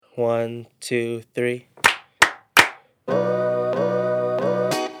1, 2, 3.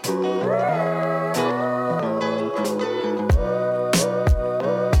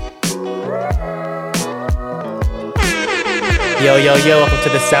 Yo, welcome to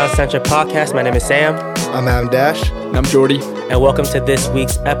the Sound Centric Podcast. My name is Sam. I'm Adam Dash. And I'm Jordy. And welcome to this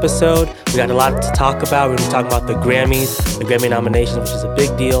week's episode. We got a lot to talk about. We're going to be talking about the Grammys, the Grammy nominations, which is a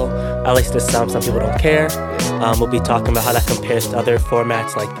big deal. At least to some people don't care. We'll be talking about how that compares to other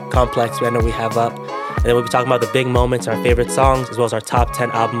formats like Complex, I know we have up. And then we'll be talking about the big moments, our favorite songs, as well as our top 10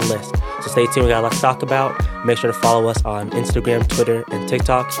 album list. So stay tuned, we got a lot to talk about. Make sure to follow us on Instagram, Twitter, and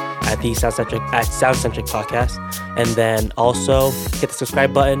TikTok at Soundcentric Podcast. And then also hit the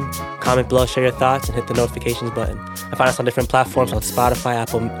subscribe button, comment below, share your thoughts, and hit the notifications button. And find us on different platforms like Spotify,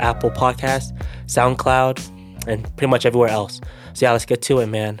 Apple Podcasts, SoundCloud, and pretty much everywhere else. So yeah, let's get to it,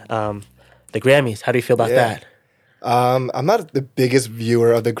 man. The Grammys, how do you feel about that? I'm not the biggest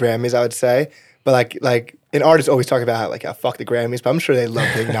viewer of the Grammys, I would say. But like an artist always talk about like, fuck the Grammys, but I'm sure they love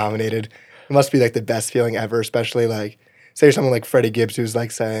being nominated. It must be like the best feeling ever, especially like, say you're someone like Freddie Gibbs who's like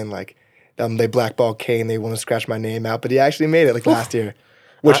saying like, they blackballed Kane, they want to scratch my name out, but he actually made it like last year,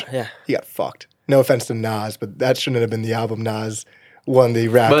 which he got fucked. No offense to Nas, but that shouldn't have been the album Nas won the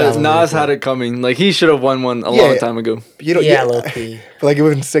rap album. But Nas had it coming. Like, he should have won one a long time ago. Low-key. But like, it would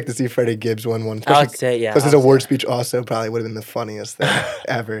have been sick to see Freddie Gibbs win one. I would say, yeah. Because his award speech also probably would have been the funniest thing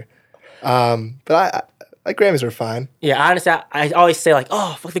ever. But I Grammys are fine. Yeah, honestly, I always say like,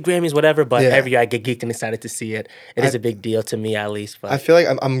 oh, fuck the Grammys, whatever. But every year I get geeked and excited to see it. It is a big deal to me, at least. But I feel like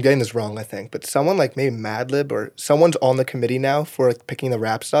I'm getting this wrong, I think. But someone like maybe Madlib or someone's on the committee now for like picking the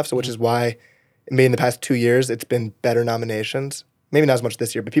rap stuff. So which is why maybe in the past 2 years it's been better nominations. Maybe not as much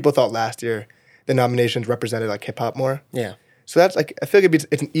this year, but people thought last year the nominations represented like hip hop more. Yeah. So that's like, I feel like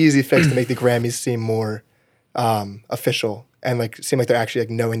it's an easy fix to make the Grammys seem more official and like seem like they're actually like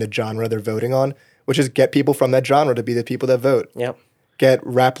knowing the genre they're voting on, which is get people from that genre to be the people that vote. Yep. Get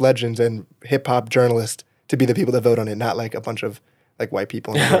rap legends and hip hop journalists to be the people that vote on it, not like a bunch of like white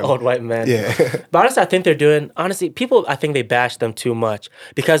people. Old white men. Yeah. But honestly, I think they're doing, people, I think they bash them too much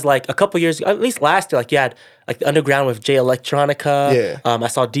because like a couple years, at least last year, like you had like the Underground with Jay Electronica. Yeah. I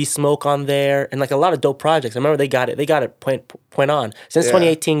saw D-Smoke on there and like a lot of dope projects. I remember they got it point on. Since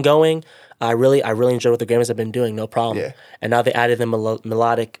 2018 going, I really enjoy what the Grammys have been doing, no problem. Yeah. And now they added the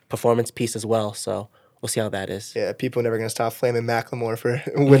melodic performance piece as well, so we'll see how that is. Yeah, people are never going to stop flaming Macklemore for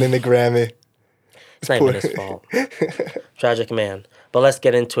winning the Grammy. It's not even his fault. Tragic man. But let's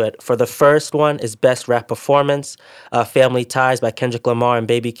get into it. For the first one is Best Rap Performance, Family Ties by Kendrick Lamar and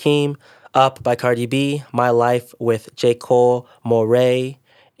Baby Keem, Up by Cardi B, My Life with J. Cole, Moray,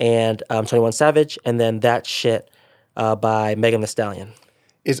 and 21 Savage, and then That Shit by Megan Thee Stallion.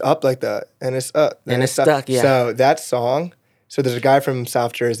 Is Up like that, and it's up. And it's stuck, yeah. So that song, so there's a guy from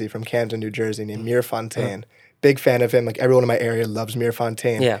South Jersey, from Camden, New Jersey, named Mir Fontaine. Big fan of him. Like everyone in my area loves Mir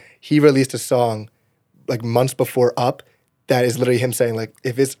Fontaine. Yeah. He released a song like months before Up that is literally him saying like,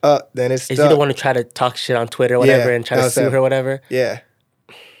 if it's up, then it's stuck. Is he the one who tried to talk shit on Twitter or whatever and try to sue her or whatever? Yeah.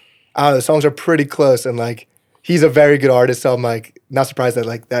 I don't know, the songs are pretty close and like, he's a very good artist, so I'm like not surprised that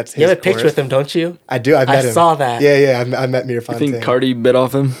like that's his. You have a picture with him, don't you? I do. I saw that. Yeah. I met Mir Fontaine. You think Cardi bit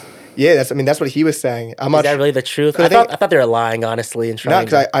off him? Yeah, that's what he was saying. Is that really the truth? I thought they were lying, honestly. And no,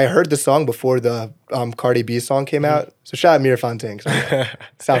 because I heard the song before the Cardi B song came out. So shout out Mir Fontaine.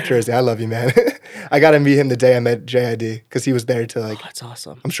 South Jersey, I love you, man. I got to meet him the day I met JID because he was there to like. Oh, that's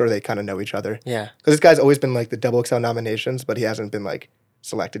awesome. I'm sure they kind of know each other. Yeah. Because this guy's always been like the XXL nominations, but he hasn't been like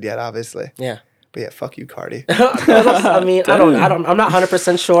selected yet, obviously. Yeah. But yeah, fuck you, Cardi. I mean, I'm not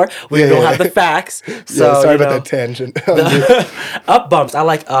 100% sure. We don't have the facts. So, sorry about that tangent. Up bumps. I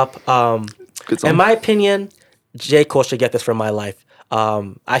like Up. Good song. In my opinion, J. Cole should get this for My Life.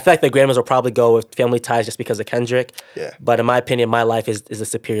 I feel like the Grammys will probably go with Family Ties just because of Kendrick. Yeah. But in my opinion, My Life is a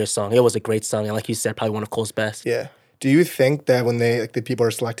superior song. It was a great song. And like you said, probably one of Cole's best. Yeah. Do you think that when they like the people are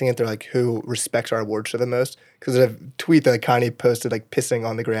selecting it, they're like, who respects our award show the most? Because there's a tweet that like, Kanye posted like pissing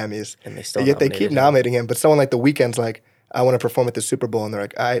on the Grammys, and they still yet they keep nominating him. But someone like The Weeknd's like, I want to perform at the Super Bowl, and they're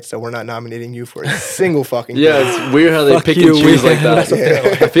like, all right, so we're not nominating you for a single fucking thing. Yeah, it's weird how they pick and choose like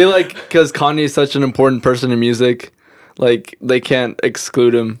that. I feel like because Kanye is such an important person in music, like they can't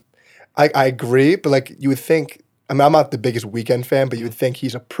exclude him. I agree, but like you would think. I mean, I'm not the biggest Weeknd fan, but you would think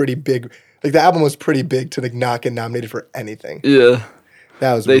he's a pretty big. Like the album was pretty big to like not get nominated for anything. Yeah,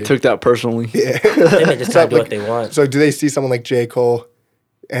 that was. They weird. took that personally. Yeah, they just do what they want. So do they see someone like J. Cole,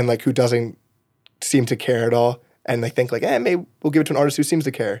 and like who doesn't seem to care at all, and they think like, maybe we'll give it to an artist who seems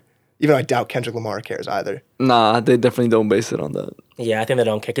to care, Even though I doubt Kendrick Lamar cares either. Nah, they definitely don't base it on that. Yeah, I think they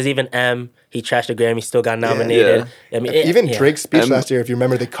don't care. Because even he trashed the Grammy, still got nominated. Yeah. I mean, Even Drake's speech last year, if you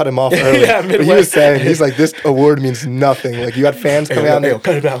remember, they cut him off early. Yeah, but he was saying, he's like, this award means nothing. Like, you had fans coming out. Hey,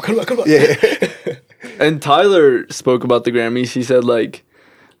 cut it out, cut it out. Yeah. And Tyler spoke about the Grammys. He said, like,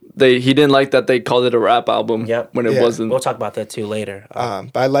 he didn't like that they called it a rap album when it wasn't. We'll talk about that too later.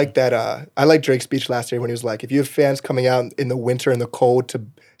 But I like that. I like Drake's speech last year when he was like, if you have fans coming out in the winter and the cold to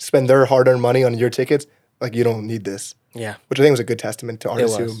spend their hard-earned money on your tickets, like, you don't need this. Yeah. Which I think was a good testament to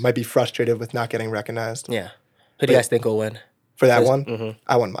artists who might be frustrated with not getting recognized. Yeah. Who do you guys think will win? For that one,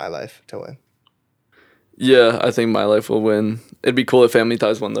 I want My Life to win. Yeah, I think My Life will win. It'd be cool if Family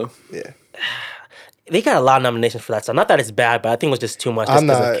Ties won, though. Yeah. They got a lot of nominations for that song. Not that it's bad, but I think it was just too much just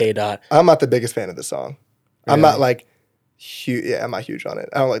because of K-Dot. I'm not the biggest fan of the song. Really? I'm not like huge. Yeah, I'm not huge on it.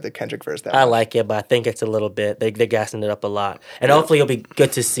 I don't like the Kendrick verse that much. I like it, but I think it's a little bit. They're gassing it up a lot. And hopefully it'll be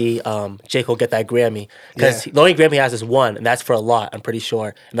good to see J. Cole get that Grammy. Because the only Grammy he has is one, and that's for A Lot, I'm pretty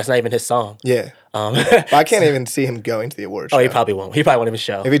sure. And that's not even his song. Yeah. But I can't even see him going to the awards show. Oh, he probably won't. He probably won't even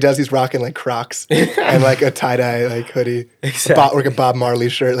show. If he does, he's rocking like Crocs and like a tie-dye like hoodie. Exactly. Like a Bob Marley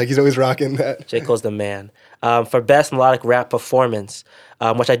shirt. Like he's always rocking that. J. Cole's the man. For Best Melodic Rap Performance,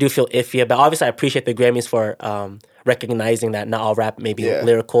 which I do feel iffy about. Obviously, I appreciate the Grammys for recognizing that not all rap may be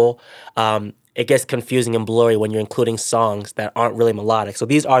lyrical. It gets confusing and blurry when you're including songs that aren't really melodic. So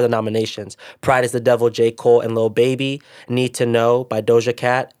these are the nominations. Pride is the Devil, J. Cole and Lil Baby. Need to Know by Doja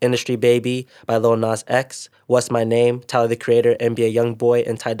Cat. Industry Baby by Lil Nas X. What's My Name? Tyler, the Creator, NBA Youngboy,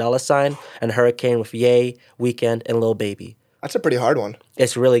 and Ty Dolla $ign. And Hurricane with Ye, Weeknd, and Lil Baby. That's a pretty hard one.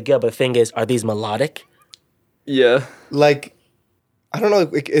 It's really good, but the thing is, are these melodic? Yeah. Like, I don't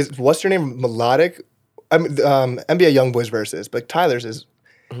know, is What's Your Name melodic? I mean, NBA Youngboy's verses, but Tyler's is,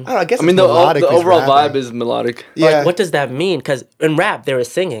 I don't know, I guess I mean, it's melodic. the overall rapping. vibe is melodic. Yeah. Like, what does that mean? Because in rap, there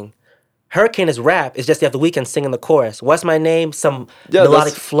is singing. Hurricane is rap. It's just you have the Weeknd singing the chorus. What's My Name? Some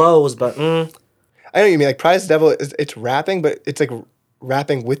melodic flows, but I know what you mean. Like, Pride is the Devil, it's rapping, but it's like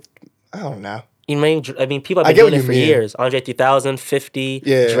rapping with, I don't know. I mean, people have been doing it for years. Andre 3000, 50,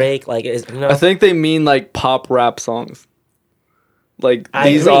 Drake. Like, I think they mean like pop rap songs. Like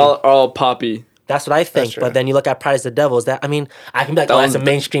these agree. are all poppy. That's what I think. But then you look at Pride is the Devil. Is that, I mean, I can be like, that's a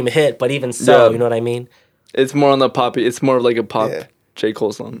mainstream hit, but even so, you know what I mean? It's more on the poppy. It's more of like a pop J.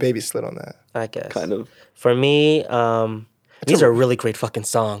 Cole song. Baby slid on that. I guess. Kind of. For me, these are really great fucking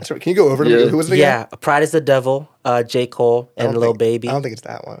songs. Can you go over to me? Who was it again? Yeah, Pride is the Devil, J. Cole, and Lil Baby. I don't think it's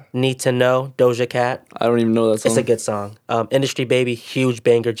that one. Need to Know, Doja Cat. I don't even know that song. It's a good song. Industry Baby, huge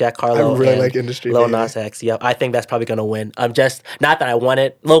banger, Jack Harlow. I really and like Industry Lil Baby. Nas X. Yep, I think that's probably going to win. I'm just, not that I want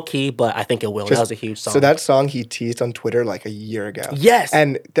it low key, but I think it will. That was a huge song. So that song he teased on Twitter like a year ago. Yes.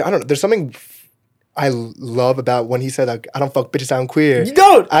 And I don't know, there's something I love about when he said, like, I don't fuck bitches, I'm queer. Dude,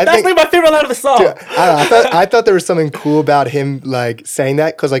 that's like my favorite line of the song. Dude, I thought there was something cool about him, like, saying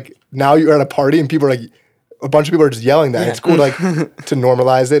that, because, like, now you're at a party and people are, like, a bunch of people are just yelling that. Yeah. It's cool, to, like, to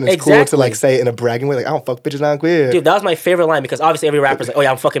normalize it, and it's cool to, like, say it in a bragging way, like, I don't fuck bitches, I'm queer. Dude, that was my favorite line, because obviously every rapper's like, oh,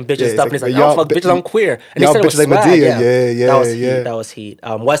 yeah, I'm fucking bitches and stuff, and he's like, I don't fuck bitches, I'm queer. And y'all he said bitches it with like swag. Madea, That was heat. That was heat.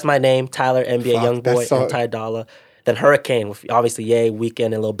 What's My Name? Tyler, NBA Youngboy, and Ty Dolla. Then Hurricane with, obviously, Ye,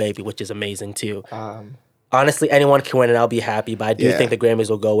 Weeknd, and Lil Baby, which is amazing, too. Honestly, anyone can win and I'll be happy, but I do think the Grammys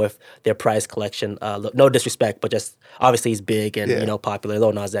will go with their prize collection. No disrespect, but just obviously he's big and you know popular.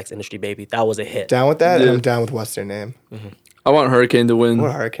 Lil Nas X, Industry Baby, that was a hit. Down with that? I'm down with What's Their Name. I want Hurricane to win.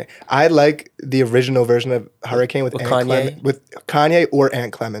 What Hurricane? I like the original version of Hurricane with Kanye. With Kanye or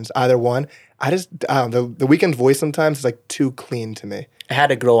Ant Clemens, either one. I don't know, the Weeknd voice sometimes is like too clean to me. It had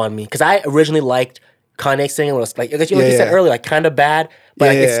to grow on me because I originally liked Kanye singing. It was like you said earlier, like kind of bad, but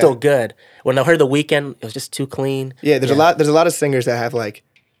like, it's still good. When I heard The Weeknd, it was just too clean. Yeah, there's a lot of singers that have like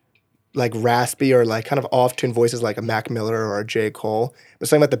raspy or like kind of off-tune voices like a Mac Miller or a J. Cole. But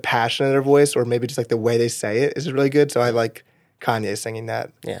something about the passion of their voice or maybe just like the way they say it is really good. So I like Kanye singing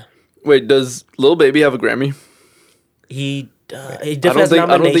that. Yeah. Wait, does Lil Baby have a Grammy? He definitely has a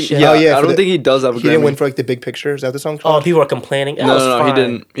nomination. I don't think he does have a Grammy. He didn't win for like The Big Picture. Is that what the song's called? Oh, people are complaining. No, he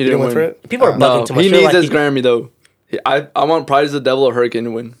didn't. He didn't win for it. People are bugging too much. He needs his Grammy though. I want Pride is the Devil or Hurricane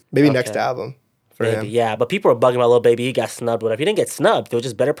to win. Maybe next album for him. Yeah, but people are bugging about Lil Baby. He got snubbed. Whatever. He didn't get snubbed. They were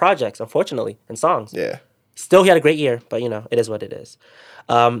just better projects, unfortunately, and songs. Yeah. Still, he had a great year, but you know, it is what it is.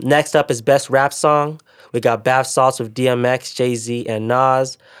 Next up is Best Rap Song. We got Bath Salts with DMX, Jay-Z, and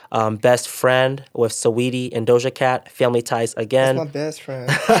Nas. Best Friend with Saweetie and Doja Cat. Family Ties again. That's my best friend.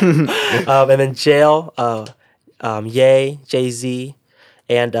 And then Jail, Ye, Jay-Z,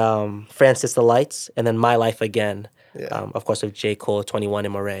 and Francis the Lights. And then My Life Again. Of course, with J. Cole, 21,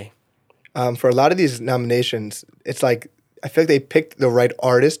 and Murray. For a lot of these nominations, it's like I feel like they picked the right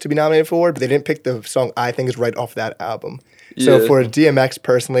artist to be nominated for, but they didn't pick the song I think is right off that album. So Yeah. for DMX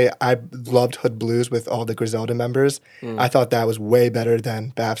personally, I loved Hood Blues with all the Griselda members. I thought that was way better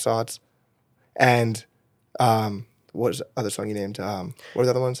than Bath Salts. And what was the other song you named? What were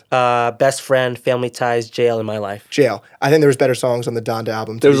the other ones? Best Friend, Family Ties, Jail in My Life. Jail. I think there was better songs on the Donda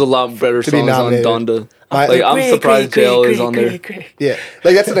album. There's a lot better to be songs on nominated. Donda. My- Like I'm surprised Jail is on there. Yeah,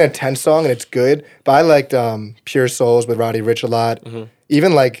 like that's an intense song and it's good. But I liked Pure Souls with Roddy Ricch a lot.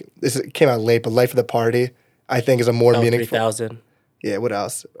 Even like this came out late, but Life of the Party I think is a more meaningful. 3000. Yeah, what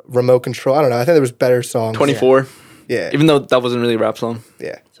else? Remote Control. I don't know. I think there was better songs. 24. Yeah, Even though that wasn't really a rap song.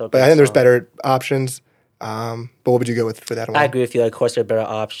 yeah. So But I good think there's song. better options. But what would you go with for that one? I agree with you. Of course, there are better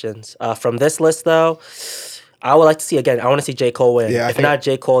options. From this list, though, I would like to see, again, I want to see J. Cole win. Yeah, I if think- not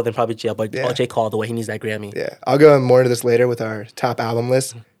J. Cole, then probably Jail. But Yeah. J. Cole, the way he needs that Grammy. Yeah, I'll go more into this later with our top album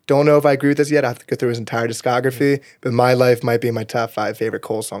list. Don't know if I agree with this yet. I have to go through his entire discography. But My Life might be my top 5 favorite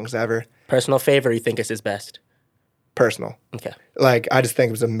Cole songs ever. Personal favorite, or you think it's his best? Personal. Okay. Like, I just think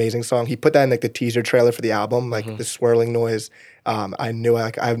it was an amazing song. He put that in like the teaser trailer for the album, like the swirling noise. I knew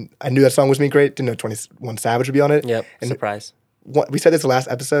I knew that song was gonna be great. Didn't know 21 Savage would be on it. Yep. And Surprise. we said this last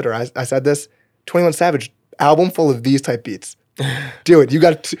episode, or I said this. 21 Savage album full of these type beats. Do it. You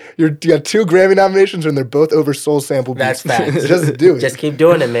got you got 2 Grammy nominations, and they're both over soul sample beats. That's facts. Just do it. Just keep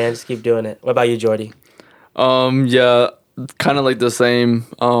doing it, man. Just keep doing it. What about you, Jordy? Yeah, kind of like the same.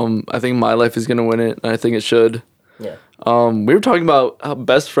 I think My Life is gonna win it. And I think it should. Yeah. We were talking about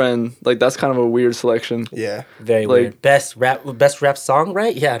Best Friend. Like that's kind of a weird selection. Yeah. Very Like- weird. Best rap song,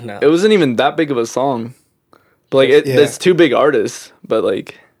 right? Yeah, no. It wasn't even that big of a song. But like Yeah. it's 2 big artists. But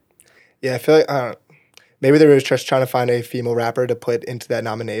like Yeah, I feel like maybe they were just trying to find a female rapper to put into that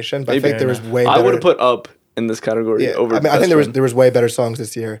nomination. But I Maybe. think there was way I better. would have put Up in this category Yeah, over. I mean, I Best think Friend. there was way better songs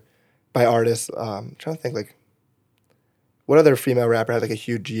this year by artists. Trying to think like what other female rapper had like a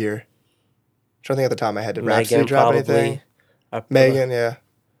huge year. Trying to think at the top of my head. Did Rhapsody Megan, drop probably. anything? Megan, yeah.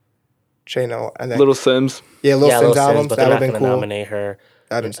 Chano, and then Little Sims. yeah, Lil Sim's albums. but That they're would not have going been to cool. nominate her.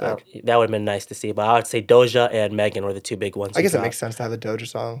 That'd been sick. That would have been nice to see. But I would say Doja and Megan were the 2 big ones. I who guess it dropped. makes sense to have a Doja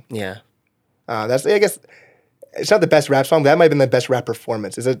song. Yeah. That's I guess it's not the best rap song. But that might have been the best rap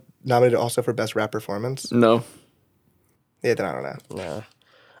performance. Is it nominated also for best rap performance? No. Yeah, then I don't know. Yeah.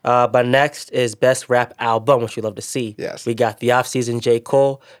 But next is Best Rap Album, which we love to see. Yes. We got The Off-Season J.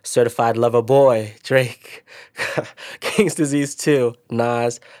 Cole, Certified Lover Boy, Drake, King's Disease 2,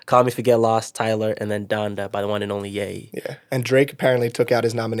 Nas, Call Me If You Get Lost, Tyler, and then Donda by the one and only Ye. Yeah, and Drake apparently took out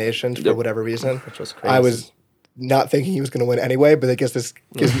his nominations for whatever reason. Which was I crazy. was not thinking he was going to win anyway, but I guess this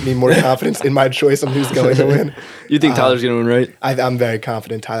gives me more confidence in my choice on who's going to win. You think Tyler's gonna win, right? I'm very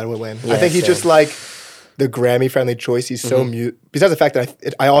confident Tyler will win. Yeah, I think he's same. just like the Grammy-friendly choice. He's so mute. Besides the fact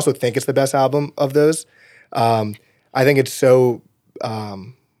that I also think it's the best album of those. I think it's so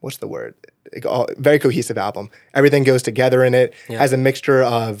what's the word? Very cohesive album. Everything goes together in it. Yeah. Has a mixture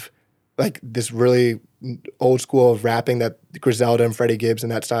of like this really old school of rapping that Griselda and Freddie Gibbs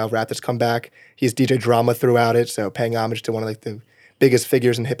and that style of rap that's come back. He's DJ drama throughout it, so paying homage to one of like the biggest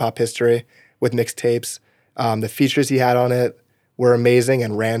figures in hip hop history with mixtapes. The features he had on it were amazing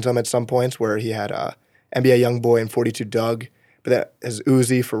and random at some points, where he had NBA YoungBoy and 42 Doug, but that is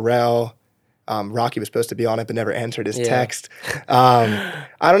Uzi, Pharrell. Rocky was supposed to be on it, but never answered his text. I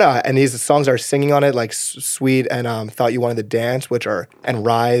don't know. And these songs are singing on it, like Sweet and Thought You Wanted to Dance, and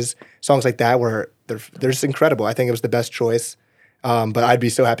Rise, songs like that, where they're just incredible. I think it was the best choice. But I'd be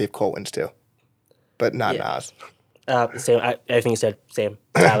so happy if Cole wins too. But not Nas. Same. I think you said same.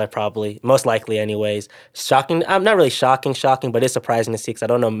 Tyler probably, most likely, anyways. Shocking. I'm not really shocking, but it's surprising to see because I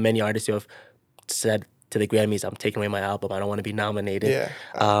don't know many artists who have said to the Grammys, "I'm taking away my album. I don't want to be nominated."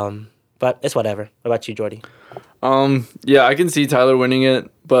 Yeah. But it's whatever. What about you, Jordy? Yeah, I can see Tyler winning it,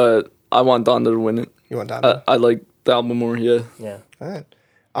 but I want Donda to win it. You want Donda? I like the album more. Yeah. Yeah. All right.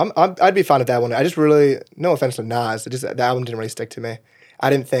 I'd be fine with that one. I just really, no offense to Nas, the album didn't really stick to me. I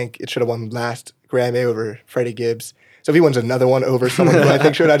didn't think it should have won last Grammy over Freddie Gibbs. So if he wins another one over someone who I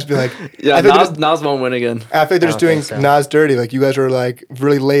think should, I'd just be like, Yeah, I think Nas won't win again. I think they're just doing think so. Nas dirty. Like you guys are like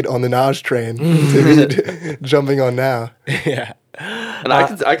really late on the Nas train to be jumping on now. Yeah. And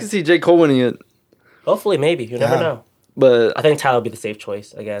I can see J. Cole winning it, Hopefully, maybe. You never Yeah. know. but I think Tyler would be the safe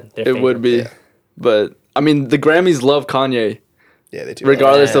choice again. Their it would be. Yeah. But I mean, the Grammys love Kanye, Yeah, they do.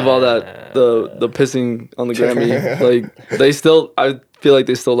 regardless of all that the pissing on the Grammy. Like they still, I feel like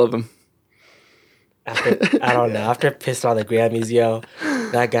they still love him. I don't know. After pissing on the Grammys, yo,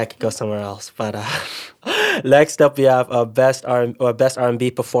 that guy could go somewhere else. But next up, we have best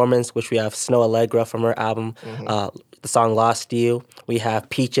R&B performance, which we have Snow Allegra from her album, the song "Lost You." We have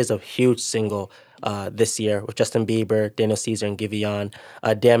Peaches, a huge single, this year with Justin Bieber, Daniel Caesar, and Giveon.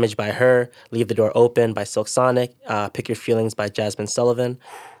 Damaged by Her, Leave the Door Open by Silk Sonic, Pick Your Feelings by Jasmine Sullivan.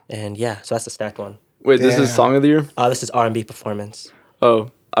 And yeah, so that's the stacked one. Wait, this is Song of the Year? This is R&B performance.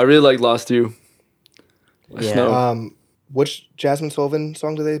 Oh, I really like Lost You. Yeah. Snow. Which Jasmine Sullivan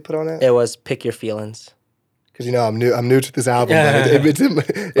song did they put on it? It was Pick Your Feelings. Because I'm new to this album. But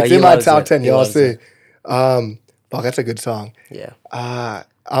it's he in my loves top it. 10. He Y'all loves see. it. Well, that's a good song. Yeah.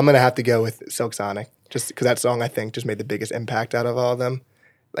 I'm gonna have to go with Silk Sonic, just because that song I think just made the biggest impact out of all of them.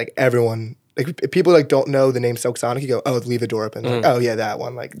 Like everyone, like if people like don't know the name Silk Sonic, you go, oh, Leave the Door Open. Like, oh yeah, that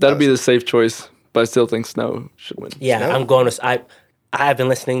one. Like That'd be the safe choice, but I still think Snow should win. Yeah, Snow? I'm going with I have been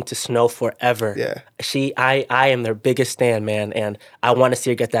listening to Snow forever. Yeah. I am their biggest stan, man, and I want to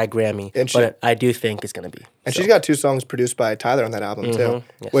see her get that Grammy. And but I do think it's gonna be. And she's got 2 songs produced by Tyler on that album too,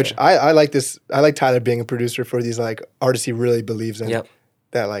 Yes, which sir. I like this. I like Tyler being a producer for these like artists he really believes in. Yep.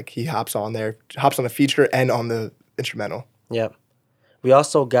 That like he hops on a feature and on the instrumental. Yep. We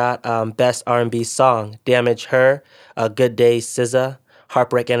also got Best R&B Song, Damage Her, Good Day SZA,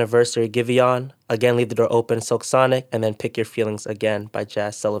 Heartbreak Anniversary Giveon, Again Leave the Door Open Silk Sonic, and then Pick Your Feelings Again by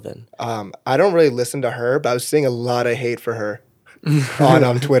Jazz Sullivan. I don't really listen to her, but I was seeing a lot of hate for her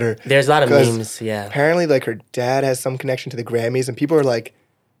on Twitter. There's a lot of 'Cause memes, yeah. Apparently, like her dad has some connection to the Grammys, and people are like,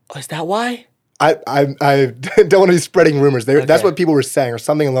 Oh, is that why? I don't want to be spreading rumors. That's Okay. what people were saying, or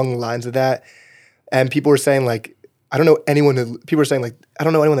something along the lines of that. And people were saying like, I don't know anyone people were saying like, I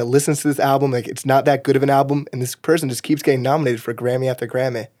don't know anyone that listens to this album. Like, it's not that good of an album, and this person just keeps getting nominated for Grammy after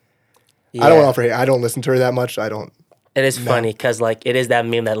Grammy. Yeah. I don't want to offer hate. I don't listen to her that much. So I don't. It is funny because like it is that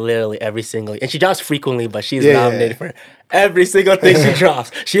meme that literally every single and she drops frequently, but she's Yeah, nominated for every single thing she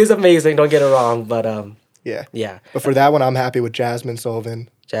drops. She is amazing. Don't get it wrong, but Yeah. yeah, But for that one, I'm happy with Jasmine Sullivan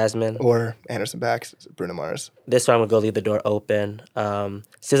Jasmine. or Anderson .Paak, Bruno Mars. This one I'm gonna go Leave the Door Open.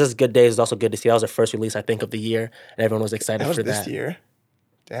 SZA's Good Days is also good to see. That was her first release, I think, of the year, and everyone was excited That was for this that. year.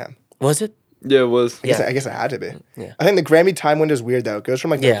 Damn. Was it? Yeah, it was. Yeah. I guess it had to be. Yeah. I think the Grammy time window is weird though. It goes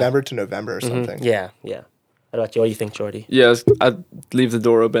from like Yeah. November to November or something. Yeah, yeah. What about you? What do you think, Jordy? Yes, I'd leave the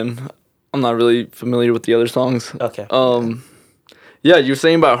door open. I'm not really familiar with the other songs. Okay. Yeah, you're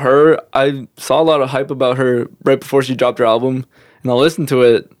saying about her. I saw a lot of hype about her right before she dropped her album, and I listened to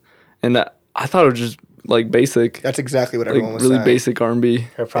it, and I thought it was just like basic, That's exactly what like everyone was really saying. basic R&B.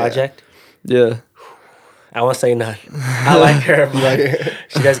 Her project? Yeah, I won't say none. I like her, but Like,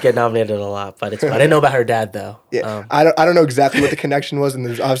 she does get nominated a lot. But it's. I didn't know about her dad though. yeah. I don't know exactly what the connection was, and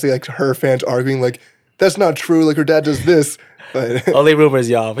there's obviously like her fans arguing like that's not true. Like her dad does this, but Only rumors,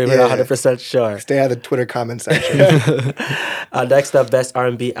 y'all. We were Yeah. not 100% sure. stay out of the Twitter comment section. Next up, Best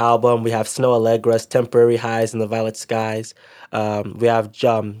R&B Album. We have Snow Allegra's Temporary Highs in the Violet Skies. We have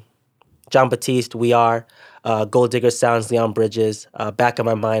John Batiste, We Are. Gold Digger Sounds, Leon Bridges. Back of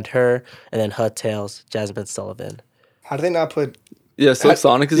My Mind, Her. And then Hut Tales, Jasmine Sullivan. How do they not put? yeah. Silk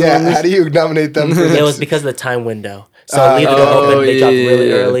Sonic is on Yeah, this. how do you nominate them? For It was because of the time window. So Leave It oh, Open, they dropped yeah, really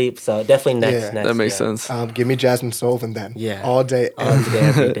yeah. early. So definitely next. Yeah. next That makes yeah. sense. Give me Jasmine Sullivan then. Yeah. all day. All day,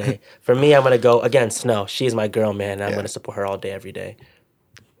 every day. For me, I'm going to go, again, Snow. She's my girl, man. I'm going to support her all day, every day.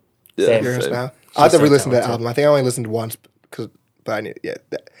 Yeah, Same. Yours same. now. I have to so re-listen to that talented. album. I think I only listened once but I need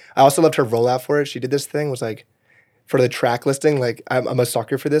I also loved her rollout for it. She did this thing was like for the track listing. Like I'm a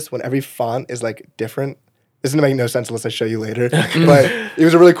sucker for this. When every font is like different. This is gonna make no sense unless I show you later. But it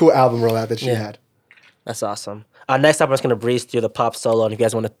was a really cool album rollout that she Yeah. had. That's awesome. Next up, I'm just going to breeze through the pop solo. And if you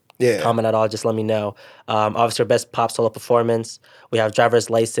guys want to Yeah. comment at all, just let me know. Obviously, our best pop solo performance. We have Driver's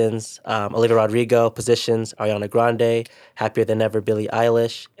License, Olivia Rodrigo, Positions, Ariana Grande, Happier Than Ever, Billie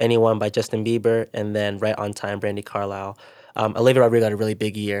Eilish, Anyone by Justin Bieber, and then Right on Time, Brandy Carlisle. Olivia Rodrigo had a really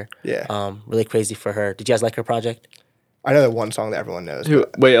big year. Yeah. Really crazy for her. Did you guys like her project? I know that one song that everyone knows. Who-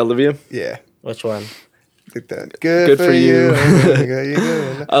 but Wait, Olivia. yeah. Which one? Like that. Good for for you.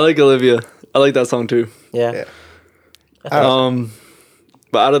 you. I like Olivia. I like that song too. Yeah. Yeah.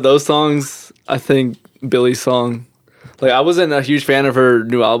 But out of those songs, I think Billie's song. Like I wasn't a huge fan of her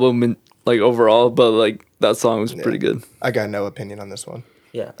new album and like overall, but like that song was pretty good. I got no opinion on this one.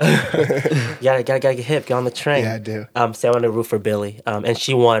 Yeah. gotta get hip. Get on the train. Yeah, I do. So I want to root for Billie. And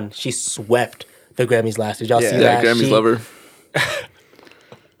she won. She swept the Grammys last year. Y'all Yeah. see Yeah, that? Grammys She- love her.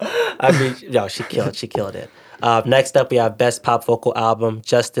 I mean, yo, she killed it. Next up, we have Best Pop Vocal Album,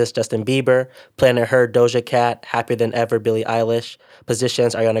 Justice, Justin Bieber, Planet Her, Doja Cat, Happier Than Ever, Billie Eilish,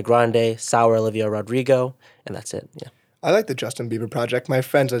 Positions, Ariana Grande, Sour, Olivia Rodrigo, and that's it. Yeah. I like the Justin Bieber project. My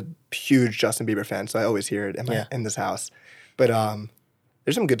friend's a huge Justin Bieber fan, so I always hear it in this house. But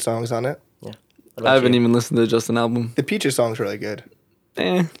there's some good songs on it. Yeah. I haven't even listened to the Justin album. The Peaches song's really good.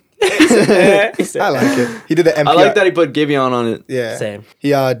 Eh. He said, I like it. He did the NPR. I like that he put Giveon on it. Yeah. Same. He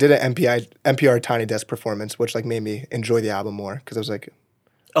did an NPR Tiny Desk performance, which like made me enjoy the album more because I was like,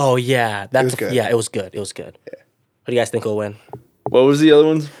 Oh yeah, was good. Yeah, it was good. It was good. Yeah. What do you guys think will win? What was the other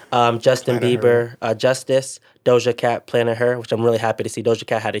ones? Justin Planet Bieber, Justice, Doja Cat, Planet Her, which I'm really happy to see. Doja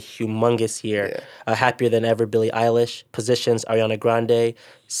Cat had a humongous year. Happier Than Ever, Billie Eilish, Positions, Ariana Grande,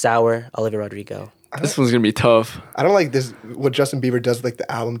 Sour, Olivia Rodrigo. This one's gonna be tough. I don't like this. What Justin Bieber does with like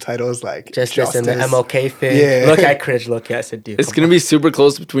the album titles, like Justice and the MOK thing. Yeah. Look, I cringe. Look, I said, dude. It's gonna be super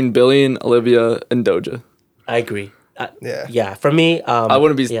close between Billie and Olivia and Doja. I agree. Yeah. Yeah, for me, I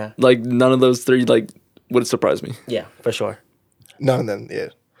wouldn't be Yeah, like none of those three like would surprise me. yeah, for sure. None of them. Yeah.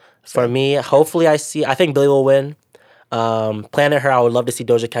 For me, hopefully, I think Billie will win. Planet Her, I would love to see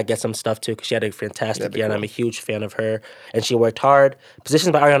Doja Cat get some stuff too because she had a fantastic year, and I'm a huge fan of her. And she worked hard.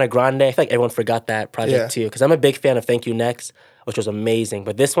 Positions by Ariana Grande, I feel like everyone forgot that project too because I'm a big fan of Thank You Next, which was amazing.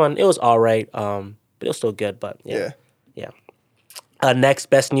 But this one, it was all right, but it was still good. But yeah. Next,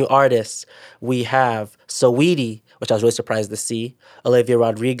 Best New Artists, we have Saweetie, which I was really surprised to see, Olivia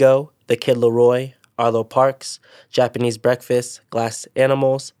Rodrigo, The Kid Laroi, Arlo Parks, Japanese Breakfast, Glass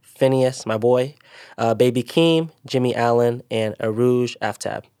Animals, Phineas, my boy, Baby Keem, Jimmy Allen, and Arouge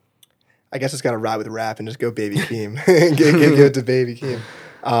Aftab. I guess it's got to ride with rap and just go Baby Keem. give it to Baby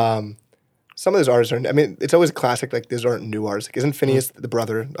Keem. Some of those artists are. I mean, it's always a classic. Like these aren't new artists. Like, isn't Phineas the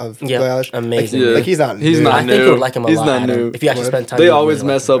brother of Billie Eilish? Amazing. Like, Yeah. like he's not. He's new. not I new. think you would like him a He's lot. not Adam. new. If you actually spend time, They you'd always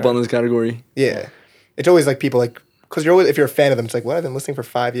really mess like up him. on this category. Yeah. It's always like people like because you're always, if you're a fan of them, it's like what I've been listening for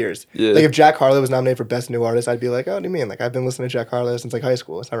 5 years. Yeah. Like if Jack Harlow was nominated for Best New Artist, I'd be like, oh, what do you mean? Like I've been listening to Jack Harlow since like high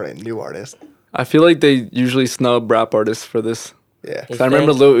school. It's not really a new artist. I feel like they usually snub rap artists for this. Yeah. You I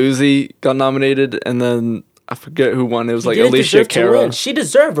remember think? Lil Uzi got nominated, and then I forget who won. It was like Didn't Alicia deserve to Cara. win. She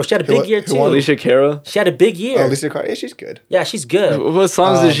deserved, bro. She had a big won- year who too. won? Alicia Cara. She had a big year. Oh, Lisa Carter. Yeah, she's good. Yeah, she's good. What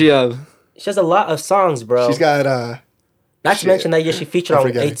songs did she have? She has a lot of songs, bro. She's got Not to mention that year she featured I'm on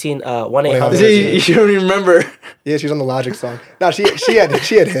forgetting. 1-800. See, you don't even remember. yeah, she's on the Logic song. No, she had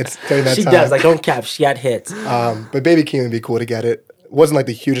hits during that She time. does. Like, don't cap. She had hits. But Baby Keem would be cool to get it. Wasn't like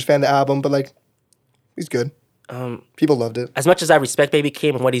the hugest fan of the album, but like he's good. People loved it. As much as I respect Baby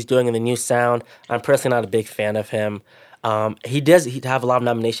Keem and what he's doing in the new sound, I'm personally not a big fan of him. He'd have a lot of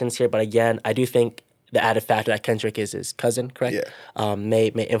nominations here, but again, I do think the added factor that Kendrick is his cousin, correct? Yeah. May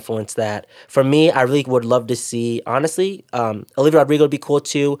influence that. For me, I really would love to see, honestly, Olivia Rodrigo would be cool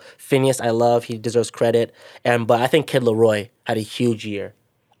too. Phineas, I love. He deserves credit. But I think Kid Laroi had a huge year.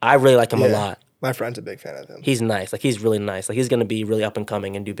 I really like him a lot. My friend's a big fan of him. He's nice. Like, he's really nice. Like, he's going to be really up and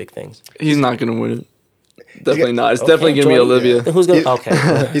coming and do big things. He's not gonna win it. Definitely not. It's Okay, definitely gonna be Jordan. Olivia. Then who's going to...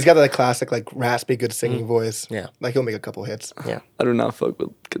 Okay. He's got that classic like raspy, good singing voice. Yeah. Like he'll make a couple hits. Yeah. I do not fuck with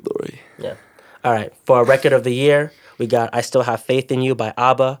Kid Laroi. Yeah. All right. For our record of the year, we got I Still Have Faith in You by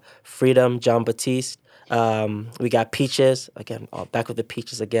ABBA, Freedom, John Batiste. We got Peaches, again, back with the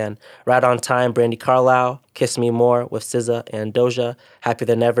Peaches again. Right on Time, Brandy Carlisle. Kiss Me More with SZA and Doja. Happier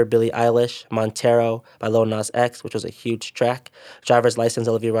Than Ever, Billie Eilish. Montero by Lil Nas X, which was a huge track. Driver's License,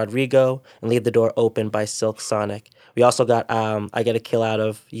 Olivia Rodrigo. And Leave the Door Open by Silk Sonic. We also got I Get a Kill Out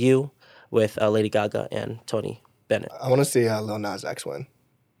of You with Lady Gaga and Tony Bennett. I want to see Lil Nas X win.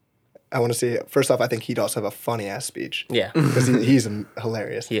 I want to see. First off, I think he'd also have a funny ass speech. Yeah. Because he's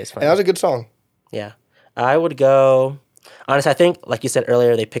hilarious. He is funny. And that was a good song. Yeah. I would go... Honestly, I think, like you said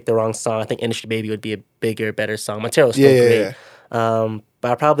earlier, they picked the wrong song. I think Industry Baby would be a bigger, better song. Montero's still great.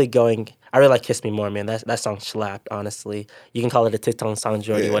 But I'm probably going... I really like Kiss Me More, man. That song slapped, honestly. You can call it a TikTok song,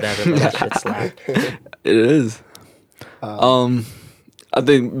 Jordy, whatever, but that shit slapped. It is. I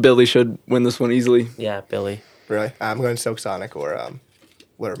think Billy should win this one easily. Yeah, Billy. Really? I'm going Silk Sonic or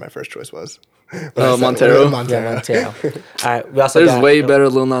whatever my first choice was. Montero? Yeah, Montero. All right, we also There's got... way better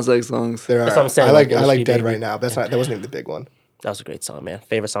Lil Nas X songs. There are. That's what I'm saying, I like like Industry Dead Baby. Right Now. But that wasn't even the big one. That was a great song, man.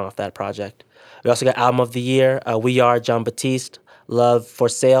 Favorite song off that project. We also got Album of the Year, We Are, John Batiste. Love for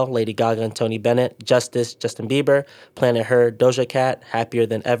Sale, Lady Gaga and Tony Bennett. Justice, Justin Bieber. Planet Her, Doja Cat. Happier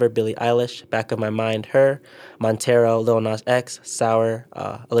Than Ever, Billie Eilish. Back of My Mind, Her. Montero, Lil Nas X. Sour,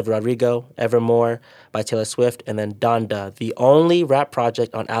 Olivia Rodrigo. Evermore by Taylor Swift. And then Donda, the only rap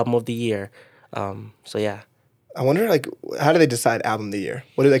project on Album of the Year. So yeah. I wonder, like, how do they decide album of the year?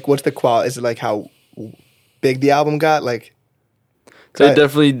 What's the quality? Is it like how big the album got? Like, They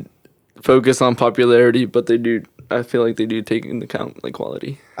definitely focus on popularity, but they do. I feel like they do take into account like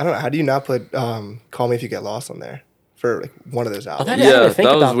quality. I don't know. How do you not put "Call Me If You Get Lost" on there for like one of those albums? I didn't even think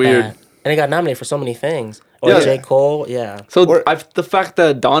that was about weird. that. And it got nominated for so many things. Or Yeah. J. Cole, yeah. So Or- the fact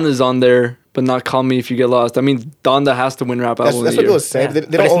that Donda's on there, but not Call Me If You Get Lost. I mean, Donda has to win rap album That's of what the people year. say. Yeah. They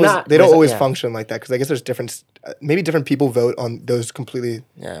But don't it's always not- they but don't it's- always yeah. function like that because I guess there's different. Maybe different people vote on those completely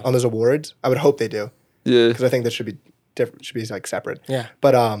Yeah. on those awards. I would hope they do Yeah. because I think that should be different. Should be like separate. Yeah.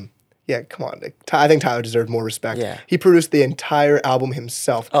 But yeah, come on. Like, I think Tyler deserved more respect. Yeah. He produced the entire album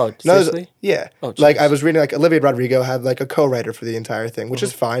himself. Oh, None of those- seriously? yeah. Oh, like I jeez. was reading, like Olivia Rodrigo had like a co-writer for the entire thing, which Mm-hmm.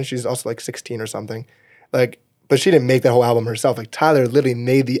 is fine. She's also like 16 or something. Like, but she didn't make that whole album herself. Like Tyler literally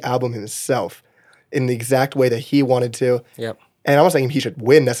made the album himself in the exact way that he wanted to. Yep. And I'm not saying he should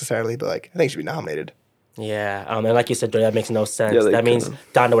win necessarily, but like I think he should be nominated. Yeah. And like you said, Joey, that makes no sense. Yeah, they that means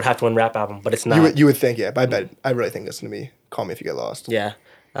could've. Donda would have to win rap album, but it's not. You would think, yeah. But I bet I really think it's gonna be Call Me If You Get Lost. Yeah.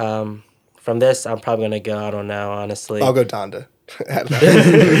 From this, I'm probably gonna go. I don't know, honestly. I'll go Donda.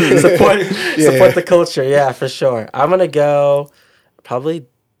 support the culture. Yeah, for sure. I'm gonna go probably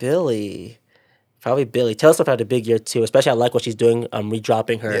Billy. Probably Billy. Taylor Swift had a big year too. Especially, I like what she's doing.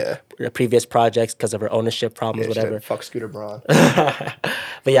 Redropping her previous projects because of her ownership problems, Yeah, she whatever. said, fuck Scooter Braun.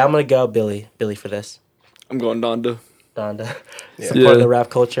 But yeah, I'm gonna go Billy. Billy for this. I'm going Donda. Donda. Yeah. Support Yeah. the rap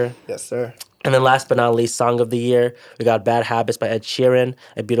culture. Yes, sir. And then last but not least, Song of the Year. We got Bad Habits by Ed Sheeran,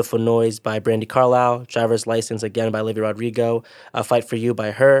 A Beautiful Noise by Brandy Carlisle, Driver's License again by Olivia Rodrigo, Fight For You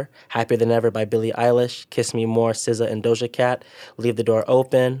by her, Happier Than Ever by Billie Eilish, Kiss Me More, SZA and Doja Cat, Leave the Door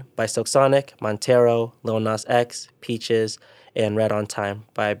Open by Silk Sonic, Montero, Lil Nas X, Peaches, and Red on Time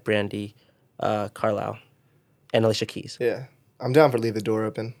by Brandy Carlisle and Alicia Keys. Yeah. I'm down for Leave the Door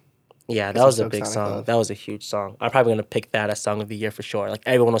Open. Yeah, that Some was a Silk big Sonic song. love. That was a huge song. I'm probably gonna pick that as Song of the Year for sure. Like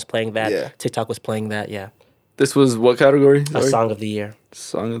everyone was playing that. Yeah. TikTok was playing that. Yeah, This was what category? a Sorry. Song of the Year.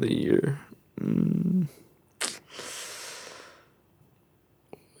 Song of the Year.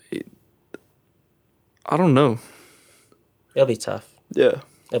 Wait. I don't know. It'll be tough. Yeah.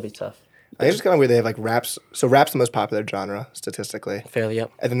 It'll be tough. I think it's kind of weird they have like raps. So rap's the most popular genre statistically. Fairly,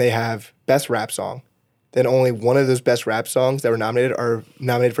 yep. And then they have best rap song. Then only one of those best rap songs that were nominated are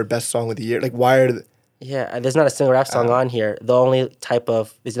nominated for best song of the year. Like why are Yeah, there's not a single rap song on here. The only type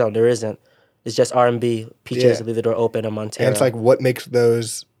of there isn't. It's just R&B. Peaches, Yeah. Leave the Door Open, and Montero. and it's like what makes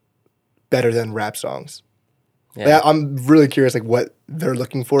those better than rap songs? Yeah. Like, I'm really curious like what they're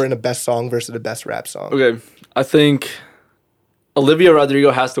looking for in a best song versus a best rap song. Okay. I think Olivia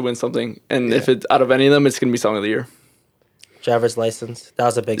Rodrigo has to win something. And if it's out of any of them, it's going to be Song of the Year. Driver's License. That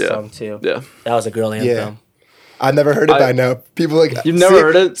was a big Yeah. song too. Yeah. That was a girl anthem. Yeah. I've never heard it, but I know people like You've never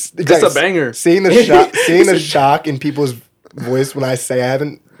heard it? It's a banger. Seeing the shock in people's voice when I say I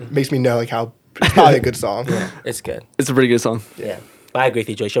haven't makes me know like how it's probably a good song. It's good. It's a pretty good song. Yeah. But I agree with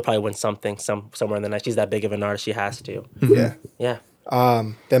you, Joey. She'll probably win something somewhere in the night. She's that big of an artist. She has to. Yeah. Yeah.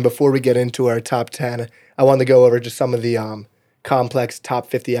 Then before we get into our top 10, I wanted to go over just some of the complex top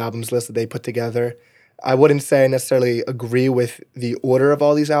 50 albums list that they put together. I wouldn't say I necessarily agree with the order of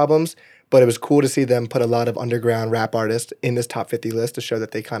all these albums, but it was cool to see them put a lot of underground rap artists in this top 50 list to show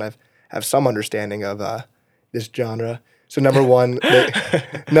that they kind of have some understanding of this genre. So number one,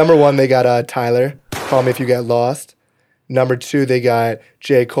 they got Tyler, Call Me If You Get Lost. Number 2, they got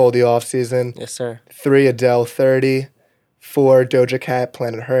J. Cole, The Offseason. Yes, sir. 3, Adele, 30. 4, Doja Cat,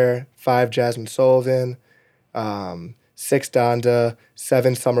 Planet Her. 5, Jasmine Sullivan. 6, Donda.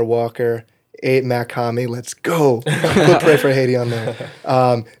 7, Summer Walker. 8, Matt Kami. Let's go. Put Pray for Haiti on there.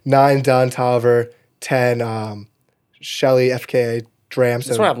 9, Don Tolliver. 10, Shelly, FKA, Dram. This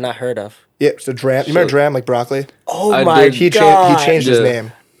So, one I've not heard of. yeah, so Dram. You remember Dram, like broccoli? Oh I my did. He god. changed his Yeah.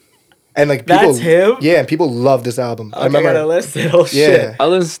 name. And like people, That's him? Yeah, and people love this album. I Okay, I gotta remember. listen. Oh Yeah. shit. I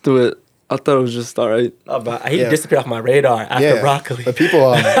listened to it. I thought it was just all right. He Yeah. disappeared off my radar after Yeah, Broccoli. but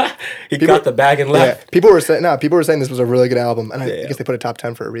people, he got the bag and yeah, left. people were saying this was a really good album, and I Yeah. guess they put a top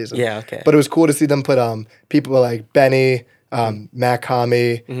 10 for a reason. Yeah, okay. But it was cool to see them put people like Benny, Matt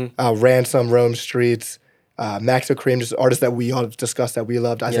Kami, Ransom, Rome Streets, Maxo Cream, just artists that we all discussed that we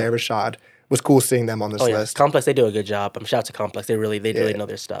loved. Isaiah Rashad. It was cool seeing them on this Oh yeah, list. Complex. They do a good job. Shout out to Complex. They really know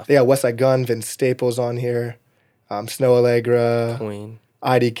their stuff. They got Westside Gun, Vince Staples on here, Snow Allegra, Queen.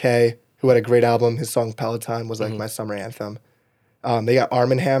 IDK, who had a great album. His song Peloton was like my summer anthem. They got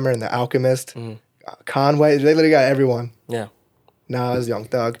Arm & Hammer and The Alchemist, Conway. They literally got everyone. Yeah, Nas, Young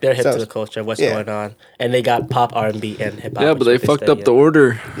Thug. they're hip So- to the culture. What's yeah. going on? And they got pop, R&B, and hip hop. Yeah, but they fucked up the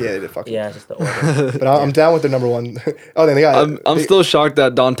order. Yeah, they did fuck. Yeah, it's just the order. But I'm down with the number one. Oh, then they got. I'm still shocked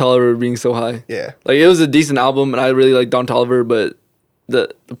at Don Toliver being so high. Yeah. Like, it was a decent album, and I really like Don Toliver, but the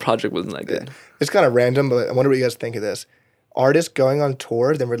project wasn't that Yeah. good. It's kind of random, but I wonder what you guys think of this. Artists going on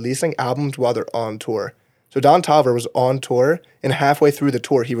tour, then releasing albums while they're on tour. So Don Toliver was on tour, and halfway through the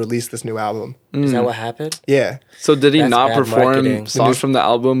tour, he released this new album. Is that what happened? Yeah. So did he That's not bad perform marketing. songs from the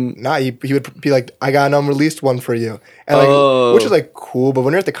album? Nah, he would be like, I got an unreleased one for you. And like, which is like cool, but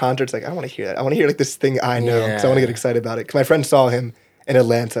when you're at the concert, it's like, I don't want to hear that. I want to hear like this thing I know, because I want to get excited about it. Because my friend saw him in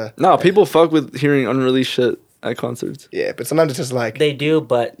Atlanta. No, people fuck with hearing unreleased shit at concerts. Yeah, but sometimes it's just like, They do,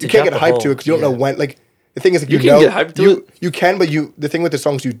 but you can't get hyped to it because you don't know when. Like, the thing is, like, You can get hyped to it. You can, but the thing with the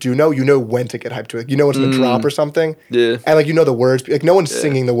songs you do know when to get hyped to it. You know when it's gonna drop or something. Yeah. And like, you know the words. Like, no one's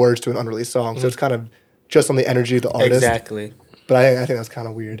singing the words to an unreleased song, so it's kind of just on the energy of the artist. Exactly. But I think that's kind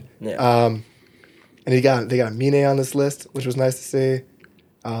of weird. Yeah. And they got Mine on this list, which was nice to see.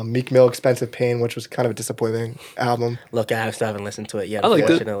 Meek Mill, Expensive Pain, which was kind of a disappointing album. Look, I still haven't listened to it yet. I liked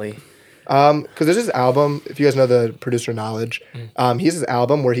it. Unfortunately. Because there's this album, if you guys know the producer Knowledge, he has this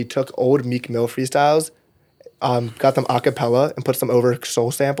album where he took old Meek Mill freestyles, got them a cappella, and puts them over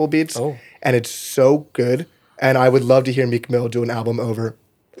soul sample beats. Oh. And it's so good. And I would love to hear Meek Mill do an album over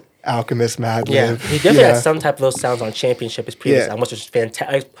Alchemist, Mad Yeah, Lib. he definitely had some type of those sounds on Championship, his previous album, which was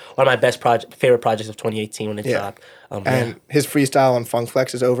fantastic. One of my best favorite projects of 2018 when it dropped. And his freestyle on Funk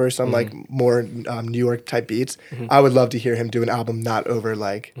Flex is over some like more New York type beats. I would love to hear him do an album not over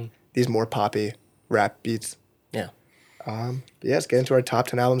like these more poppy rap beats. Yeah. But yeah, let's get into our top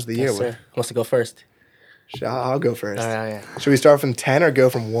 10 albums of the year. Yes, sir. Who wants to go first? I'll go first. All right, yeah. Should we start from 10 or go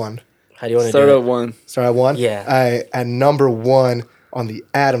from 1? How do you want to Start do at it? 1. Start at 1? Yeah. At number 1 on the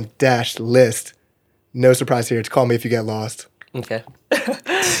Adam Dash list. No surprise here. It's Call Me If You Get Lost. Okay.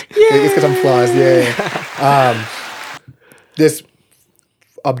 It's because I'm flaws. Yeah. This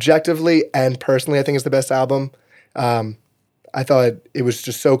objectively and personally, I think is the best album. I thought it was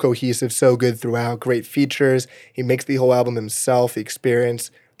just so cohesive, so good throughout. Great features. He makes the whole album himself. The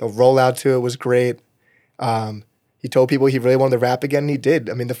experience, the rollout to it was great. He told people he really wanted to rap again, and he did.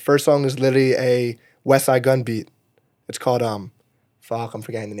 I mean, the first song is literally a West Side Gun beat. It's called I'm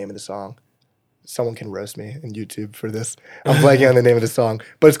forgetting the name of the song. Someone can roast me on YouTube for this. I'm blanking on the name of the song.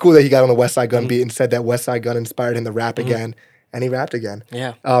 But it's cool that he got on the West Side Gun beat and said that West Side Gun inspired him to rap again, and he rapped again.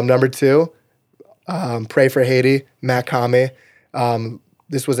 Yeah. Number 2, Pray for Haiti, Matt Kame.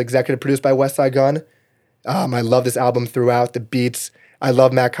 This was executive produced by West Side Gun. I love this album throughout. The beats. I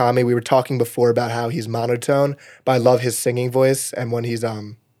love Matt Kame. We were talking before about how he's monotone, but I love his singing voice. And when he's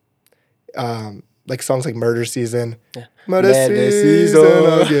like songs like Murder Season, Murder Season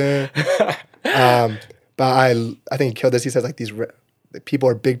again. But I think he killed this. He says like these people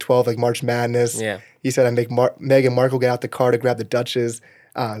are Big 12, like March Madness. Yeah. He said I make Meghan Markle get out the car to grab the Duchess.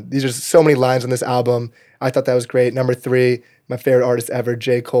 These are so many lines on this album. I thought that was great. Number 3, my favorite artist ever,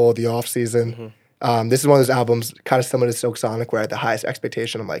 J. Cole, The Off Season. This is one of those albums kind of similar to Silk Sonic where I had the highest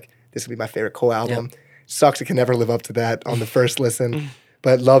expectation. I'm like, this will be my favorite Cole album. Yeah. Sucks it can never live up to that on the first listen.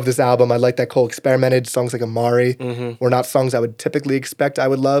 But love this album. I like that Cole experimented. Songs like Amari were not songs I would typically expect I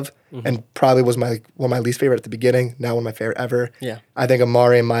would love, and probably was one of my least favorite at the beginning. Now one of my favorite ever. Yeah. I think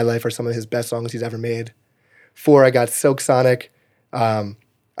Amari and My Life are some of his best songs he's ever made. 4, I got Silk Sonic.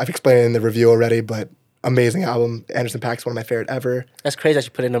 I've explained it in the review already, but amazing album. Anderson .Paak's one of my favorite ever. That's crazy that you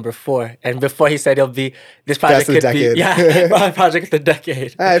put in number 4. And before he said it'll be, this project Best of the could be, decade. my project of the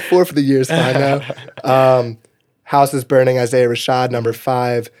decade. I had 4 for the year's fine now. House is Burning, Isaiah Rashad, number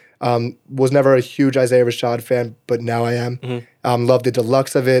 5. Was never a huge Isaiah Rashad fan, but now I am. Love the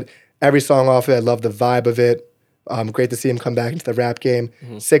deluxe of it. Every song off it, I love the vibe of it. Great to see him come back into the rap game.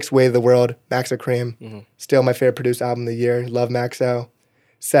 6, Way of the World, Maxo Cream. Still my favorite produced album of the year. Love Maxo.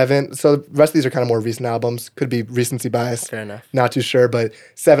 7, so the rest of these are kind of more recent albums. Could be recency bias. Fair enough. Not too sure, but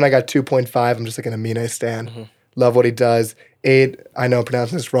 7, I got 2.5. I'm just like an Amine stan. Love what he does. 8, I know I'm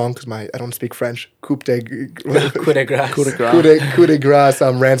pronouncing this wrong because I don't speak French. Coup de Grace. Coup de Grace,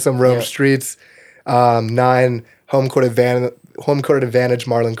 Ransom Rome Streets. 9, Home Court Advantage,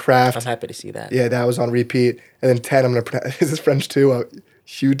 Marlon Craft. I'm happy to see that. Yeah, that was on repeat. And then 10, I'm going to pronounce, is this French too?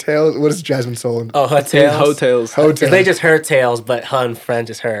 Hugh Tales? What is Jasmine Soul? Oh, her tails. Hotels. They just her tails, but her in French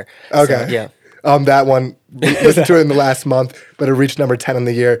is her. Okay. So, yeah. That one, listened to it in the last month, but it reached number 10 in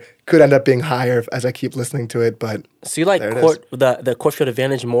the year. Could end up being higher as I keep listening to it, but So you like there it the court field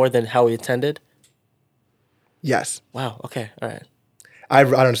advantage more than how we attended? yes. Wow. Okay. All right. I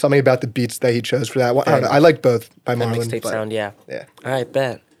don't know, something about the beats that he chose for that one. I don't know. Fair I like both by That Marlon. mixtape but sound. Yeah. Yeah. All right.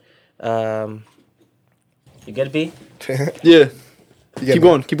 Bet. You good, B? Yeah. You Keep get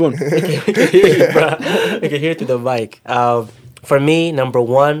going. Keep going. We can hear you, bro. We can hear through the mic. For me, number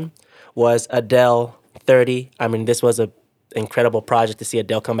 1 was Adele, 30. I mean, this was a incredible project to see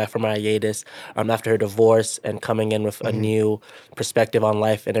Adele come back from her hiatus after her divorce and coming in with a new perspective on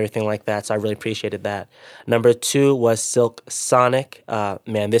life and everything like that. So I really appreciated that. Number 2 was Silk Sonic.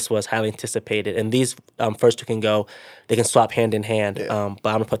 Man, this was highly anticipated. And these first two they can swap hand in hand. Yeah. But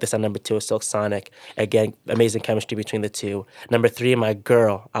I'm going to put this on number 2 with Silk Sonic. Again, amazing chemistry between the two. Number 3, my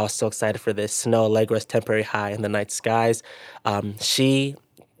girl. I was so excited for this. Snow Allegra's Temporary High in the Night Skies.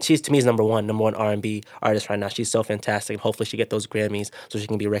 She's to me is number one R&B artist right now. She's so fantastic, and hopefully she get those Grammys so she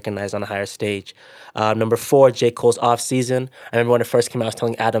can be recognized on a higher stage. Number 4, J. Cole's Off Season. I remember when it first came out, I was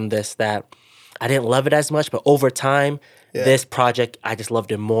telling Adam this, that I didn't love it as much, but over time, this project, I just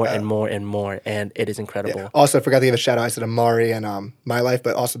loved it more and more and more, and it is incredible. Yeah. Also, I forgot to give a shout out. I said Amari and My Life,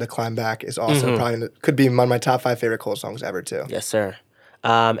 but also The Climb Back is also probably could be one of my top 5 favorite Cole songs ever too. Yes, sir.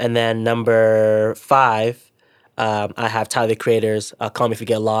 And then number 5. I have Tyler the Creator's Call Me If You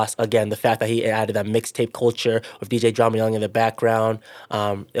Get Lost. Again, the fact that he added that mixtape culture with DJ Drama Young in the background,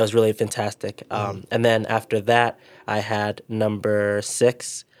 it was really fantastic. And then after that, I had number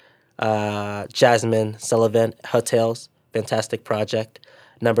 6, Jasmine Sullivan, Hotels, fantastic project.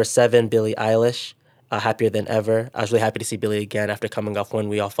 Number 7, Billie Eilish, Happier Than Ever. I was really happy to see Billie again after coming off When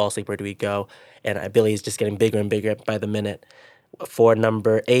We All Fall Asleep, Where Do We Go? And Billie is just getting bigger and bigger by the minute. For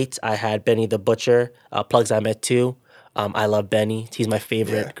number 8, I had Benny the Butcher, Plugs I Met Too. I love Benny. He's my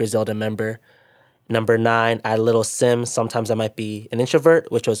favorite Griselda member. Number 9, I had Little Sims, Sometimes I Might Be an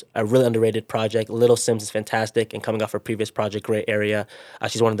Introvert, which was a really underrated project. Little Sims is fantastic, and coming off her previous project, Gray Area,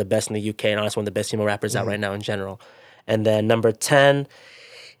 she's one of the best in the UK, and honestly one of the best female rappers out right now in general. And then number 10,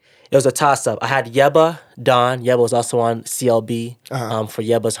 it was a toss-up. I had Yebba, Dawn. Yebba was also on CLB for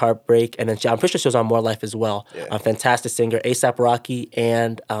Yebba's Heartbreak. And then I'm pretty sure she was on More Life as well. Yeah. Fantastic singer. A$AP Rocky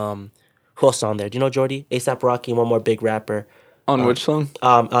and who else on there? Do you know Jordy? A$AP Rocky and one more big rapper. On which song?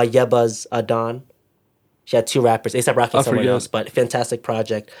 Yebba's Dawn. She had 2 rappers. A$AP Rocky and someone else. But fantastic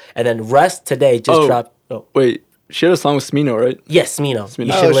project. And then Rest today just dropped. Oh. Wait. She had a song with Smino, right? Yes, Smino. Smino.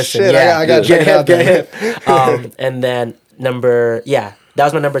 You should listen. Shit, Yeah. I got to check it out. And then that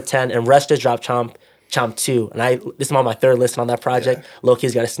was my number 10, and Rush just dropped Chomp 2, and this is on my 3rd list on that project.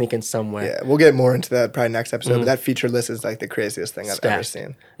 Low-key's got to sneak in somewhere. Yeah, we'll get more into that probably next episode, but that feature list is like the craziest thing I've ever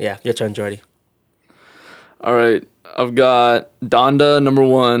seen. Yeah, your turn, Jordy. All right, I've got Donda, number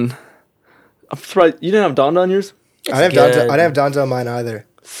 1. I'm surprised you didn't have Donda on yours? I didn't have Donda on mine either.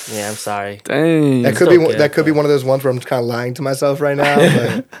 Yeah, I'm sorry. Dang. That could be one of those ones where I'm kind of lying to myself right now,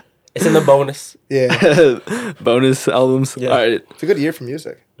 but... It's in the bonus. Yeah. Bonus albums. Yeah. All right. It's a good year for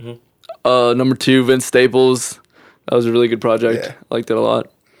music. Number 2, Vince Staples. That was a really good project. Yeah. I liked it a lot.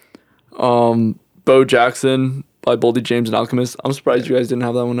 Bo Jackson by Boldy James and Alchemist. I'm surprised you guys didn't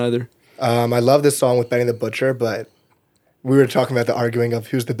have that one either. I love this song with Benny the Butcher, but we were talking about the arguing of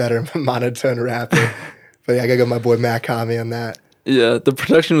who's the better monotone rapper. But yeah, I gotta go with my boy Matt Kami on that. Yeah, the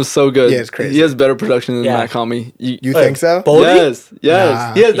production was so good. Yeah, it's crazy. He has better production than Matt Kami. You think so? Yes.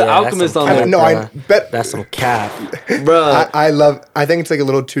 Nah. He has the Alchemist on there. I bet That's some cap. Bro. I think it's like a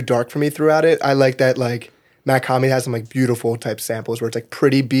little too dark for me throughout it. I like that like Matt Kami has some like beautiful type samples where it's like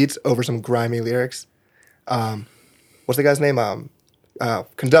pretty beats over some grimy lyrics. What's the guy's name?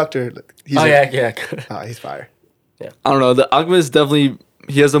 Conductor. He's he's fire. Yeah. I don't know. The Alchemist definitely,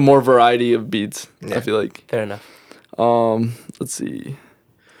 he has a more variety of beats, Yeah. I feel like. Fair enough. Let's see.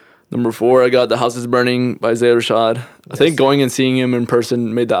 Number 4, I got The House is Burning by Isaiah Rashad. I think going and seeing him in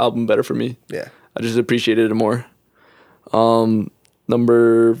person made the album better for me. Yeah. I just appreciated it more.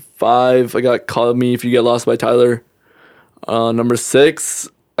 Number 5, I got Call Me If You Get Lost by Tyler. Number 6,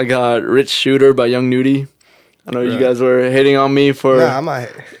 I got Rich Shooter by Young Nudie. I know you guys were hating on me for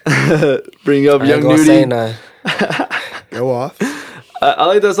bringing up Young Nudie. Go off. I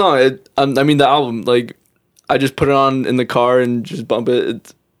like that song. I mean, the album, like, I just put it on in the car and just bump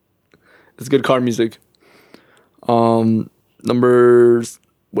it. It's good car music. Numbers,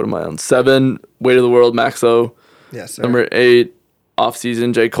 what am I on? 7, Weight of the World, Maxo. Yes, sir. Number 8, Off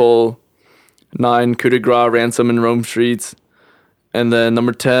Season, J. Cole. 9, Coup de Grace, Ransom and Rome Streets. And then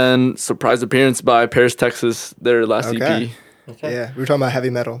number 10, Surprise Appearance by Paris, Texas, their last EP. Okay. Yeah, we were talking about heavy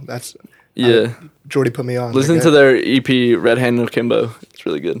metal. That's Jordy put me on. Listen to their EP, Red Hand No Kimbo. It's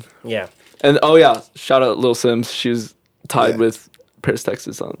really good. Yeah. And shout out Lil Sims. She was tied with Paris,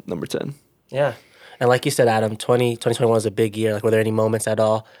 Texas on number 10. Yeah. And like you said, Adam, 2021 was a big year. Like, were there any moments at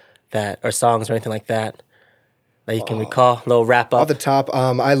all or songs or anything like that you can recall? A little wrap up. Off the top,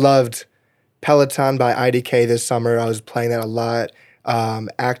 I loved Peloton by IDK this summer. I was playing that a lot.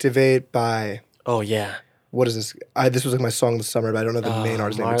 Activate by... Oh, yeah. What is this? This was like my song this summer, but I don't know the main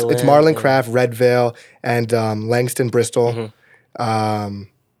artist name. Marlon, It's Marlon Craft, Red Veil, and Langston Bristol.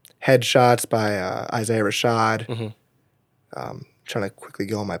 Headshots by Isaiah Rashad. Trying to quickly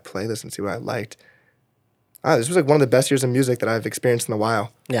go on my playlist and see what I liked. This was like one of the best years of music that I've experienced in a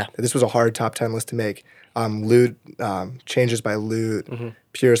while. Yeah. This was a hard top 10 list to make. Loot, Changes by Loot,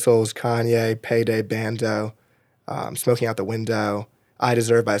 Pure Souls, Kanye, Payday, Bando, Smoking Out the Window, I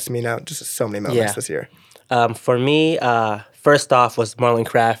Deserve by Smino. Just so many moments this year. For me, first off was Marlon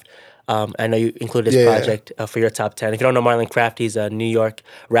Craft. I know you included his project for your top 10. If you don't know Marlon Craft, he's a New York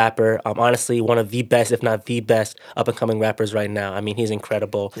rapper. Honestly, one of the best, if not the best, up-and-coming rappers right now. I mean, he's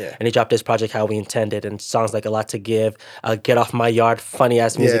incredible. Yeah. And he dropped his project How We Intended, and songs like A Lot to Give, Get Off My Yard,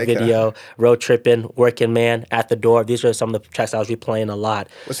 funny-ass music video, Road Trippin', Working Man, At the Door. These are some of the tracks I was replaying a lot.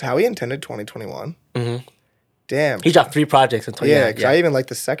 Was How We Intended 2021? Mm-hmm. Damn. He dropped 3 projects in 2021. Yeah, because I even liked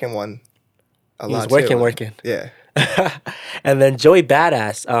the second one a lot, too. He was working. Yeah. And then Joey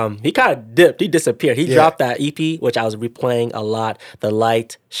Badass, he kind of dipped. He disappeared. He dropped that EP, which I was replaying a lot. The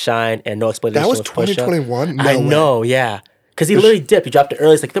Light, Shine, and No Explanation. That was 2021? No I know, yeah. Because he literally dipped. He dropped it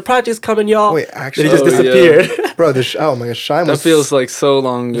early. It's like, the project's coming, y'all. Wait, actually? Then he just disappeared. Yeah. Bro, oh my gosh, Shine was... That feels like so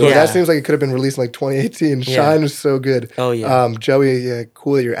long ago. Bro, that seems like it could have been released in like 2018. Shine was so good. Oh, yeah. Joey,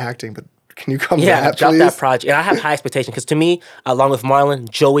 cool that you're acting, but can you come back, drop please? that project. And I have high expectations because to me, along with Marlon,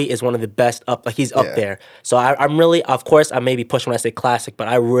 Joey is one of the best up. Like he's up there. So I'm really, of course, I may be pushing when I say classic, but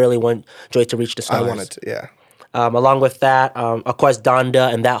I really want Joey to reach the stars. I want it to, yeah. Along with that, of course,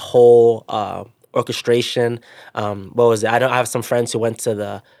 Donda and that whole orchestration. What was it? I have some friends who went to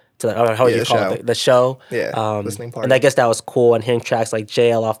the how would you call it? The show. Yeah, listening party. And I guess that was cool. And hearing tracks like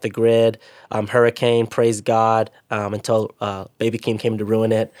JL Off the Grid, Hurricane, Praise God, until Baby Keem came to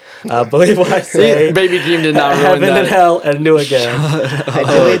ruin it. Believe what I say. Baby Keem did not ruin Heaven that. and Hell and New Again. I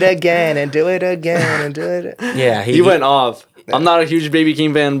do it again and do it again and do it. Yeah, he went off. I'm not a huge Baby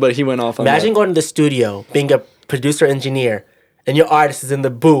Keem fan, but he went off on Imagine going to the studio, being a producer engineer, and your artist is in the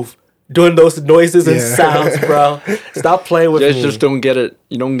booth doing those noises and sounds, bro. Stop playing with me. Just don't get it.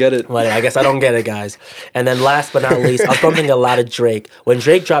 You don't get it. Well, I guess I don't get it, guys. And then last but not least, I was bumping a lot of Drake. When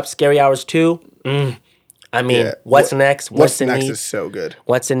Drake dropped Scary Hours 2, I mean, What's Next? What's Next is so good.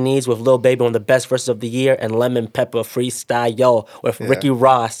 What's in Needs with Lil Baby, one of the best verses of the year, and Lemon Pepper Freestyle Yo with Ricky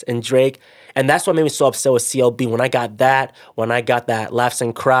Ross and Drake. And that's what made me so upset with CLB. When I got that Laughs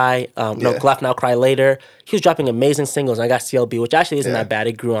and Cry, Laugh Now Cry Later, he was dropping amazing singles. And I got CLB, which actually isn't that bad.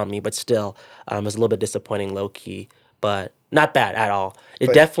 It grew on me, but still, it was a little bit disappointing low-key. But not bad at all.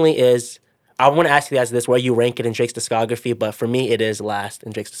 It definitely is. I want to ask you guys this, where you rank it in Drake's discography, but for me, it is last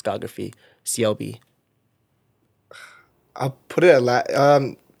in Drake's discography, CLB. I'll put it at last.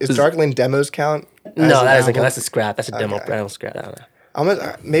 Is Dark Lane demos count? No, that's a scrap. That's a demo. I don't scrap. I don't know.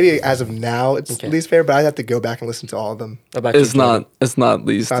 Maybe as of now, it's least favorite, but I'd have to go back and listen to all of them. It's not least. It's not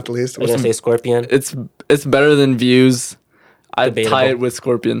the least. We're going to say Scorpion? It's better than Views. I'd tie it with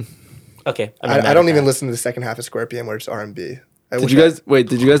Scorpion. Okay. I don't even listen to the second half of Scorpion where it's R&B. Did you guys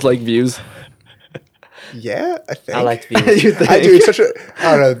like Views? Yeah, I think. I liked Views. I do.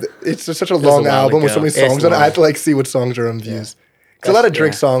 I don't know. It's just such a long album with so many songs on it. I have to see what songs are on Views. Because a lot of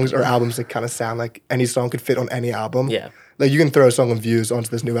Drake songs or albums that kind of sound like any song could fit on any album. Yeah. Like you can throw a song on Views onto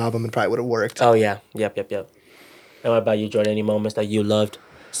this new album and probably would have worked. Oh yeah. Yep. And what about you, Jordan? Any moments that you loved,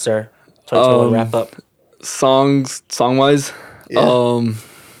 sir? 2021 wrap up. Song wise? Yeah.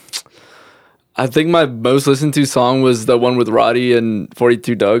 I think my most listened to song was the one with Roddy and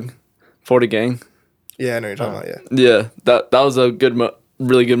 42 Doug, 40 Gang. Yeah, I know what you're talking about, Yeah, that was a good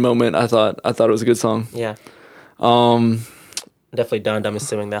really good moment. I thought it was a good song. Yeah. Definitely done. I'm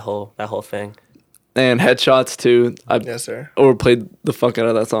assuming that whole thing. And Headshots too. Yes, sir. Overplayed the fuck out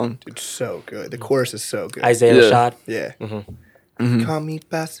of that song. Dude, so good. The chorus is so good. Isaiah Rashad. Yeah. Call me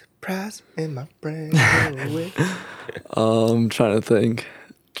by surprise in my brain. I'm trying to think.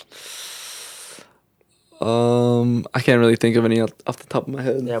 I can't really think of any off the top of my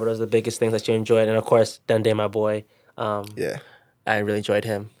head. Yeah, but those are the biggest things that you enjoyed. And of course, Dundee, my boy. Yeah. I really enjoyed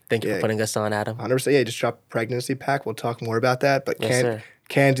him. Thank you for putting us on, Adam. 100%. Yeah, just dropped Pregnancy Pack. We'll talk more about that. But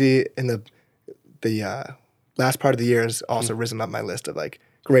Candy in the last part of the year has also risen up my list of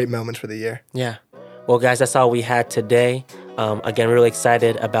great moments for the year. Yeah. Well, guys, that's all we had today. Again, really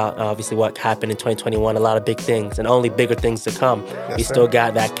excited about obviously what happened in 2021. A lot of big things and only bigger things to come. We still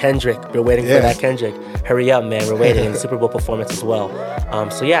got that Kendrick. We're waiting for that Kendrick. Hurry up, man. We're waiting. And the Super Bowl performance as well.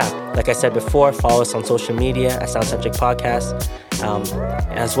 So yeah, like I said before, follow us on social media at Soundcentric Podcast.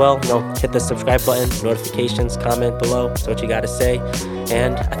 As well, hit the subscribe button, notifications, comment below. That's what you got to say.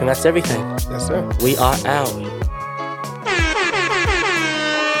 And I think that's everything. Yes, sir. We are out.